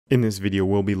In this video,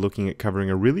 we'll be looking at covering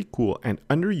a really cool and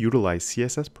underutilized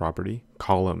CSS property,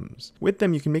 columns. With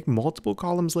them, you can make multiple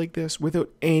columns like this without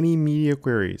any media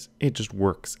queries. It just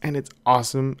works, and it's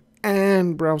awesome,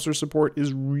 and browser support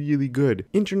is really good.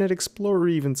 Internet Explorer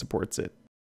even supports it.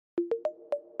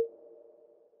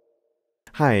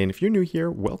 Hi, and if you're new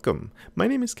here, welcome. My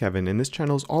name is Kevin, and this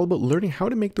channel is all about learning how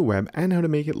to make the web and how to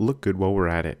make it look good while we're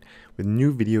at it, with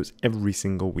new videos every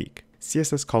single week.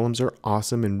 CSS columns are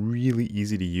awesome and really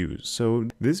easy to use, so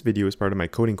this video is part of my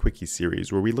Coding Quickie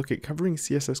series where we look at covering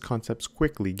CSS concepts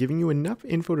quickly, giving you enough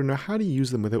info to know how to use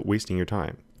them without wasting your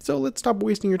time. So let's stop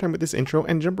wasting your time with this intro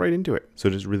and jump right into it. So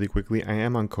just really quickly, I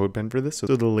am on CodePen for this, so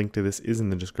the link to this is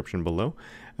in the description below.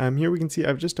 Here we can see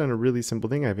I've just done a really simple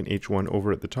thing. I have an H1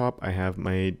 over at the top. I have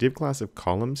my div class of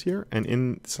columns here, and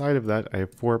inside of that I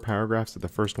have 4 paragraphs, with the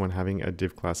first one having a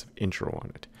div class of intro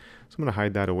on it. So I'm going to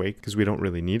hide that away because we don't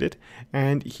really need it.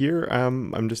 And here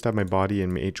I'm just have my body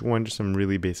and my H1, just some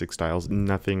really basic styles,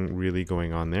 nothing really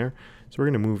going on there. So we're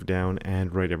going to move down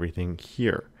and write everything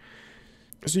here.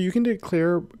 So you can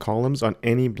declare columns on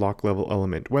any block level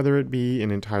element, whether it be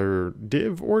an entire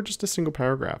div or just a single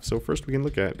paragraph. So first we can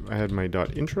look at, I had my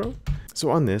 .intro. So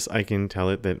on this, I can tell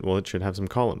it that, well, it should have some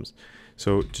columns.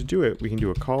 So to do it, we can do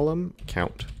a column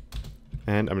count,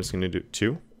 and I'm just going to do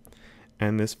 2.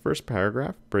 And this first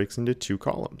paragraph breaks into 2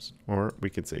 columns, or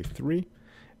we could say 3.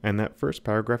 And that first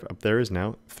paragraph up there is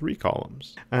now 3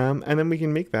 columns. And then we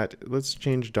can make that, let's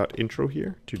change .intro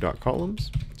here to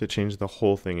 .columns to change the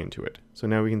whole thing into it. So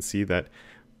now we can see that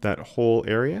that whole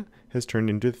area has turned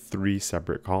into 3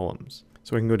 separate columns.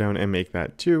 So I can go down and make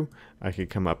that 2. I could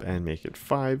come up and make it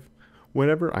 5,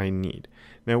 whatever I need.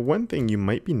 Now, one thing you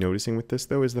might be noticing with this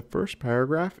though is the first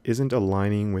paragraph isn't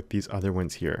aligning with these other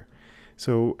ones here.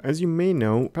 So as you may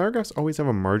know, paragraphs always have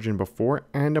a margin before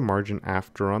and a margin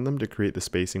after on them to create the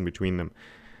spacing between them.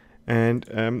 And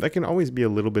that can always be a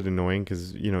little bit annoying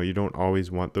because, you know, you don't always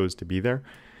want those to be there.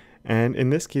 And in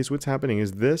this case, what's happening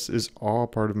is this is all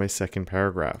part of my second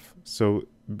paragraph. So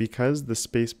because the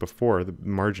space before, the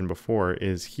margin before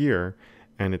is here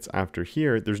and it's after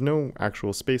here, there's no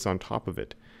actual space on top of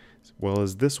it.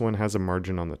 Whereas this one has a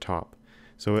margin on the top.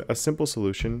 So a simple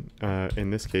solution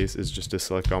in this case is just to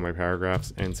select all my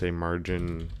paragraphs and say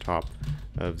margin top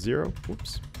of 0,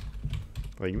 whoops,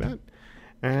 like that.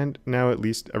 And now at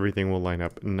least everything will line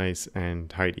up nice and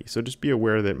tidy. So just be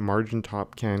aware that margin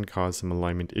top can cause some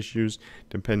alignment issues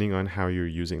depending on how you're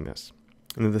using this.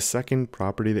 And then the second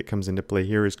property that comes into play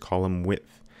here is column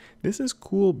width. This is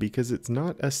cool because it's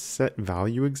not a set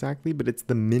value exactly, but it's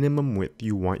the minimum width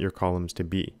you want your columns to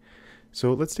be.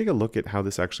 So let's take a look at how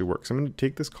this actually works. I'm going to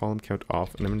take this column count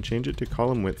off and I'm going to change it to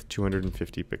column width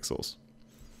 250 pixels.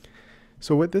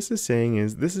 So what this is saying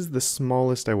is this is the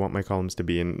smallest I want my columns to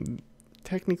be, and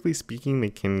technically speaking they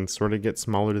can sort of get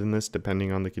smaller than this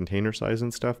depending on the container size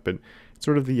and stuff, but it's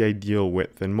sort of the ideal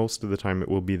width, and most of the time it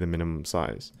will be the minimum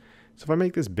size. So if I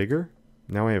make this bigger,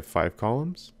 now I have 5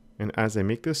 columns, and as I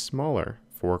make this smaller,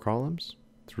 4 columns,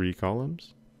 3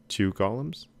 columns, 2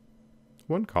 columns,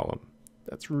 1 column.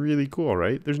 That's really cool,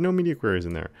 right? There's no media queries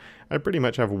in there. I pretty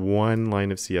much have one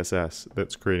line of CSS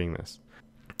that's creating this.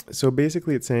 So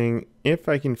basically it's saying if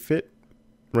I can fit,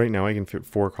 right now I can fit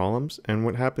 4 columns, and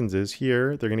what happens is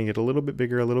here they're going to get a little bit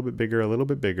bigger, a little bit bigger, a little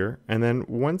bit bigger, and then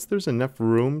once there's enough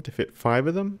room to fit 5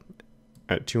 of them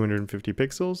at 250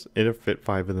 pixels, it'll fit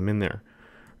 5 of them in there.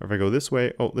 Or if I go this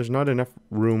way, oh, there's not enough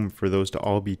room for those to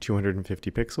all be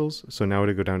 250 pixels, so now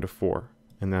it'll go down to 4,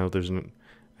 and now there's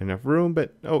enough room,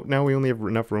 but oh, now we only have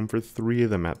enough room for 3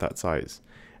 of them at that size,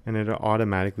 and it'll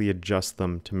automatically adjust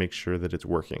them to make sure that it's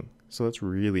working. So that's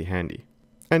really handy.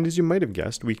 And as you might have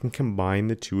guessed, we can combine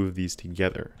the 2 of these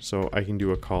together. So I can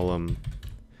do a column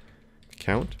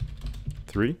count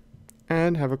 3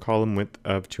 and have a column width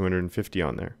of 250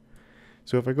 on there.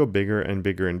 So if I go bigger and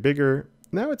bigger and bigger,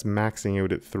 now it's maxing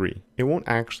out at 3. It won't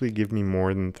actually give me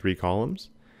more than 3 columns,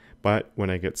 but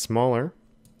when I get smaller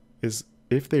is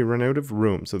if they run out of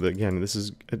room. So that, again, this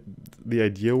is the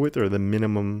ideal width or the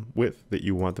minimum width that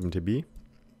you want them to be.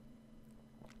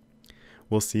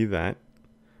 We'll see that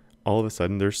all of a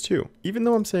sudden there's 2. Even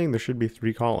though I'm saying there should be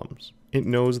 3 columns, it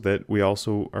knows that we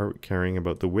also are caring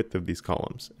about the width of these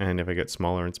columns. And if I get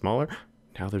smaller and smaller,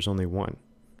 now there's only 1.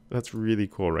 That's really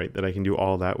cool, right? That I can do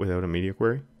all that without a media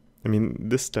query. I mean,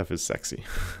 this stuff is sexy.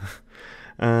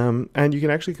 And you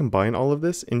can actually combine all of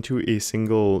this into a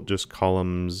single just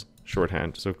columns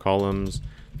shorthand. So columns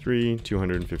 3,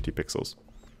 250 pixels.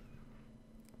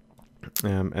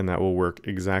 And that will work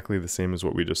exactly the same as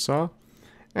what we just saw.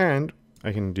 And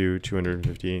I can do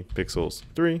 250 pixels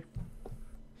 3,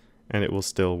 and it will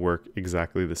still work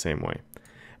exactly the same way.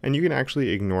 And you can actually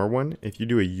ignore one. If you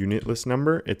do a unitless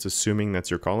number, it's assuming that's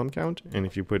your column count. And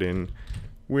if you put in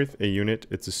with a unit,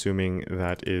 it's assuming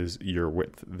that is your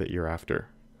width that you're after.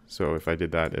 So if I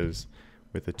did that as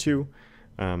with a 2,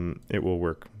 it will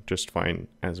work just fine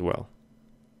as well,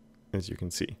 as you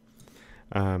can see.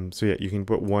 So yeah, you can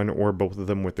put one or both of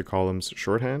them with the columns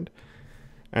shorthand.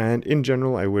 And in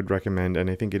general, I would recommend, and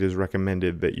I think it is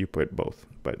recommended, that you put both,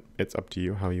 but it's up to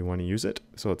you how you want to use it.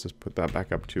 So let's just put that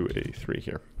back up to a 3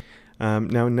 here.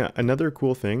 Now, another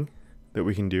cool thing that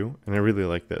we can do, and I really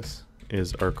like this,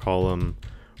 is our column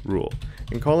rule.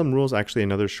 And column rule is actually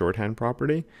another shorthand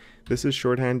property. This is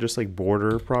shorthand just like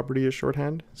border property is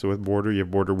shorthand. So with border, you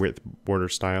have border width, border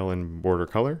style, and border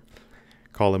color.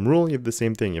 Column rule, you have the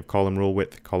same thing. You have column rule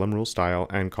width, column rule style,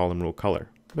 and column rule color.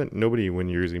 But nobody, when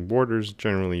you're using borders,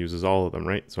 generally uses all of them,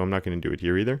 right? So I'm not going to do it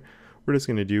here either. We're just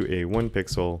going to do a 1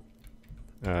 pixel,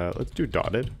 let's do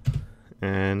dotted,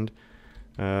 and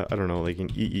I don't know, like an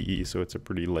EEE, so it's a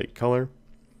pretty light color.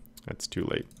 That's too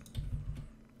light.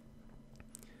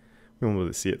 We won't be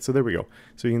able to see it. So there we go.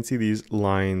 So you can see these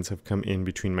lines have come in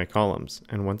between my columns.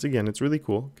 And once again, it's really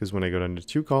cool because when I go down to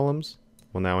 2 columns,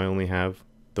 well, now I only have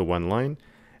the 1 line.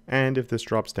 And if this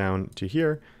drops down to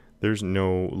here, there's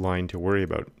no line to worry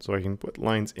about. So I can put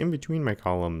lines in between my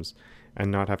columns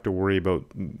and not have to worry about,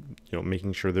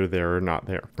 making sure they're there or not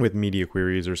there with media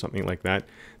queries or something like that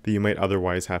you might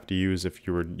otherwise have to use if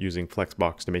you were using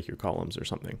Flexbox to make your columns or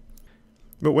something.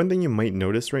 But one thing you might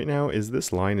notice right now is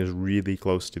this line is really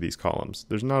close to these columns.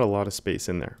 There's not a lot of space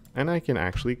in there. And I can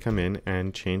actually come in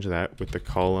and change that with the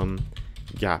column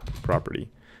gap property.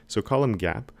 So column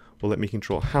gap will let me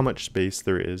control how much space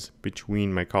there is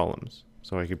between my columns.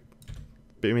 So I could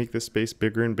make this space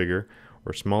bigger and bigger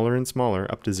or smaller and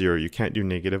smaller up to 0. You can't do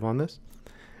negative on this.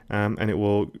 And it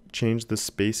will change the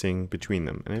spacing between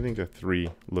them. And I think a 3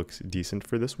 looks decent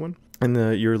for this one.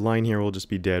 And your line here will just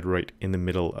be dead right in the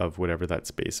middle of whatever that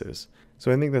space is.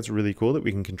 So I think that's really cool that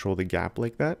we can control the gap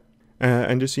like that.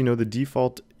 And just so you know, the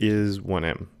default is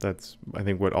 1em. That's, I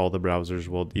think, what all the browsers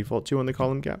will default to on the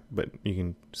column gap, but you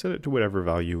can set it to whatever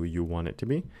value you want it to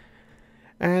be.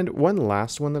 And one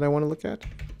last one that I want to look at,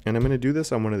 and I'm going to do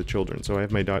this on one of the children. So I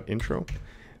have my .intro.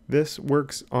 This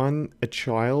works on a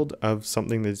child of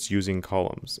something that's using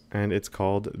columns, and it's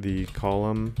called the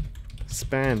column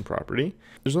span property.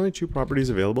 There's only 2 properties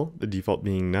available, the default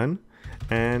being none,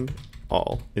 and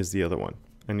all is the other one.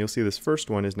 And you'll see this first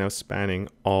one is now spanning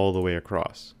all the way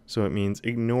across. So it means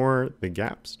ignore the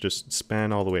gaps, just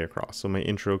span all the way across. So my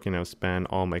intro can now span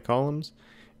all my columns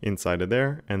inside of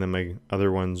there, and then my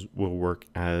other ones will work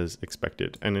as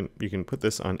expected. And you can put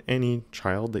this on any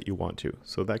child that you want to.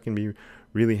 So that can be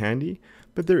really handy,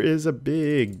 but there is a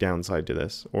big downside to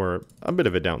this, or a bit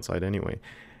of a downside anyway.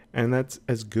 And that's,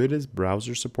 as good as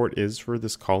browser support is for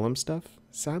this column stuff,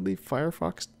 sadly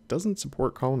Firefox doesn't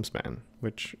support column span,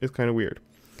 which is kind of weird.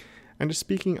 And just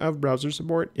speaking of browser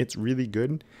support, it's really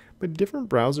good, but different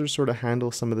browsers sort of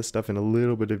handle some of this stuff in a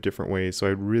little bit of different ways. So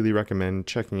I'd really recommend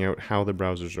checking out how the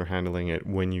browsers are handling it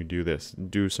when you do this.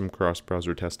 Do some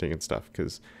cross-browser testing and stuff,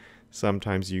 because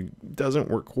sometimes it doesn't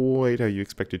work quite how you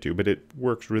expect it to, but it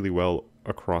works really well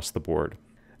across the board.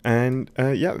 And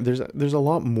yeah, there's a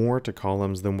lot more to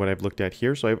columns than what I've looked at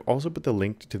here. So I've also put the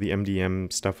link to the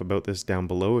MDM stuff about this down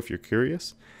below if you're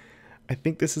curious. I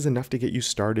think this is enough to get you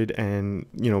started and,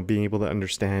 being able to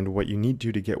understand what you need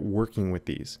to get working with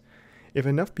these. If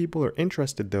enough people are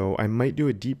interested though, I might do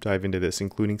a deep dive into this,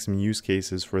 including some use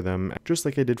cases for them, just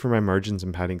like I did for my margins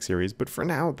and padding series, but for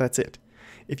now, that's it.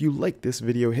 If you like this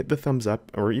video, hit the thumbs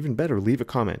up, or even better, leave a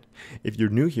comment. If you're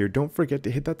new here, don't forget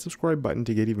to hit that subscribe button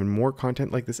to get even more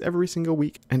content like this every single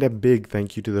week, and a big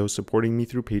thank you to those supporting me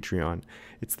through Patreon.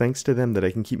 It's thanks to them that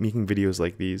I can keep making videos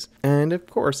like these. And of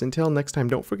course, until next time,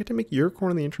 don't forget to make your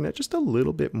corner of the internet just a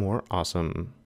little bit more awesome.